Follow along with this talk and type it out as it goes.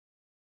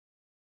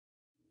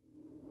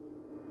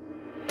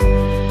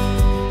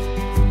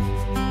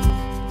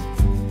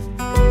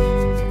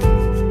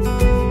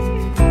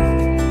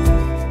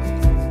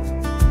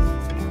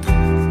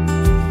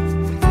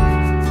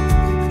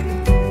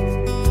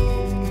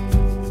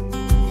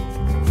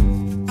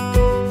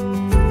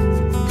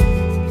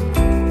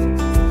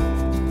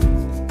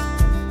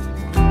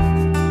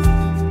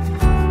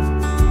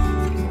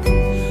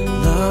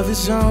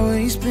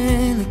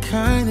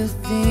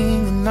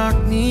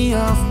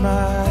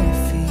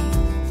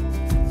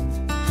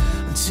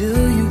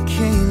Until you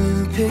came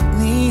and picked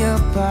me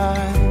up,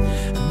 I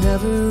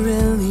never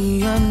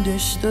really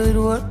understood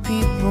what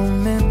people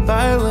meant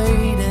by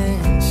wait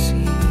and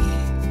see.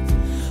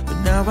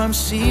 But now I'm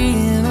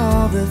seeing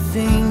all the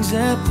things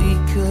that we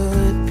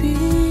could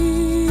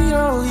be,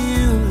 oh,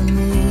 you and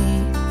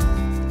me.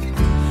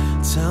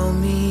 Tell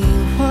me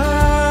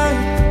why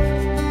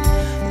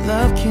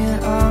love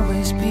can't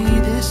always be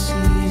this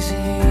easy.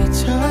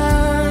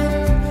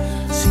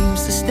 Time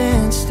seems to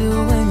stand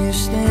still when you're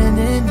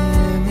standing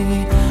near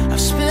me. I've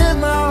spent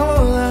my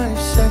whole life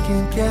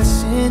second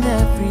guessing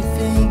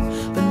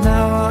everything, but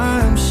now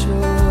I'm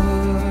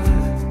sure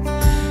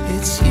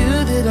it's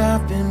you that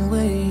I've been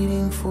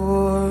waiting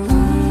for.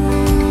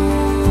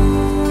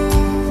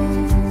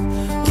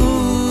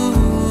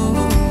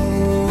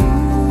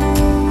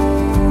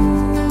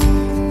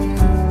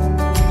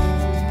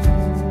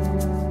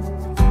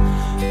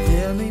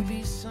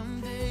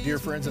 Dear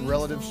friends and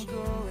relatives,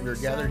 we are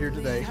gathered here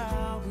today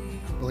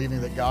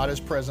believing that God is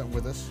present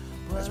with us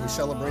as we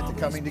celebrate the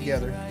coming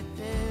together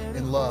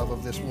in love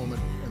of this woman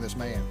and this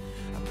man.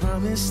 I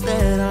promise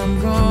that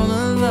I'm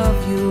gonna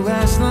love you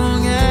as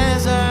long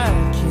as I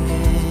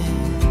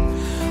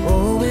can.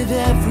 Oh, with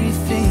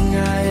everything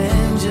I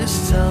am,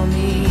 just tell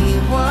me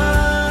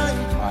why.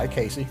 I,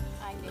 Kaci,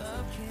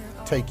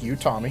 take you,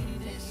 Tommy,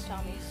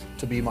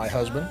 to be my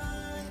husband,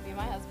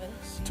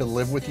 to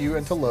live with you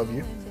and to love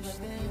you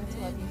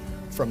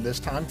from this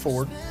time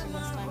forward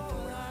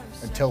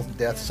until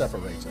death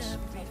separates us.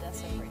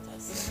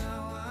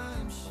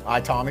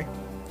 I, Tommy,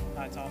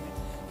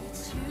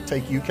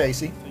 take you,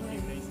 Kaci,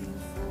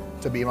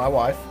 to be my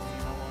wife,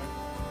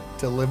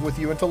 to live with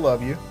you and to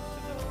love you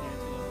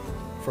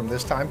from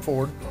this time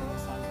forward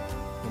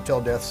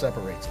until death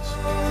separates us.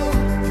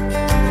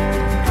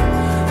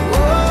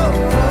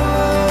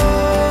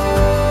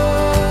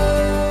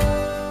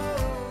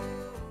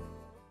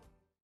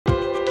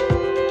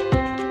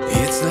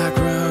 It's like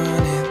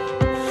running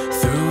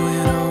through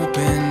an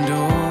open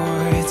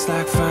door. It's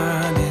like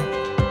finding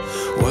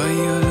what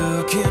you're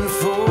looking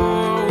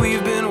for.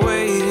 We've been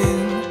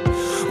waiting,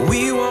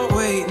 we won't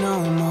wait no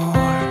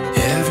more.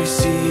 Every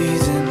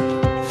season,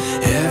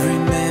 every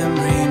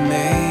memory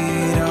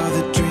made, all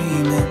the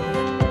dreaming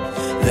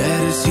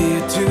led us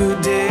here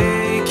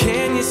today.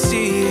 Can you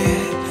see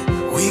it?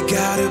 We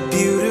got a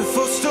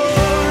beautiful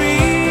story.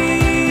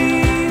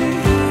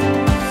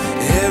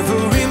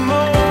 Every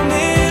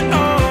moment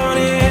on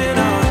and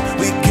on,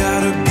 we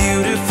got a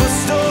beautiful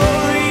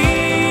story.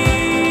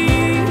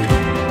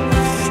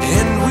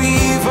 And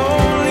we've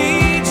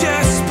only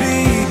just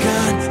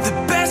begun. The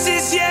best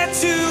is yet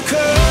to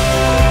come.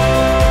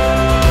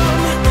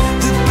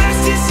 The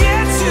best is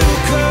yet to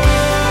come.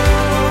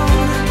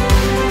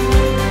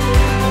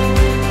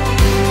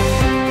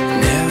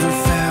 Never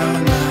felt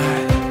my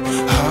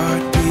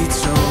heart beat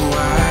so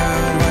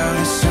wild while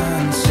the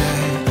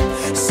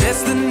sunset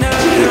sets the night on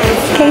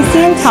fire.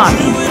 Kaci and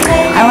Tommy,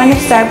 I want to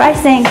start by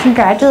saying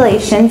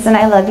congratulations, and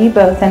I love you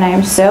both, and I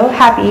am so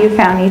happy you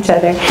found each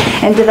other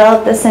and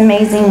developed this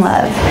amazing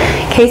love.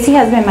 Kaci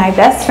has been my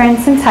best friend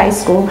since high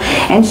school,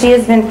 and she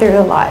has been through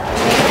a lot.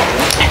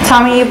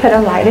 Tommy, you put a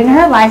light in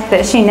her life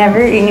that she never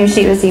knew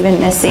she was even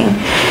missing.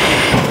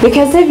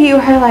 Because of you,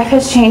 her life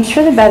has changed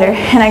for the better,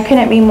 and I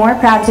couldn't be more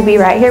proud to be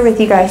right here with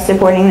you guys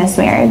supporting this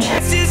marriage.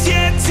 Best is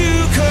yet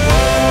to come.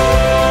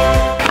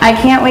 I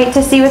can't wait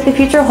to see what the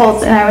future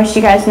holds, and I wish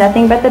you guys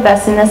nothing but the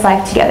best in this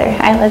life together.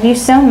 I love you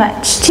so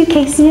much. To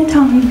Kaci and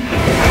Tommy.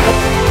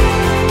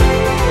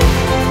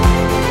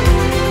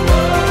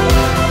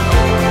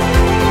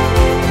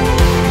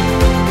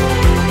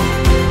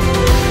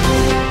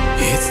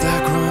 It's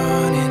like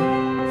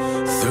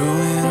running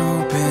through an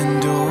open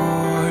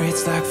door.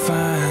 It's like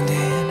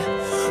finding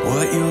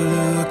what you're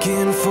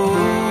looking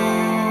for.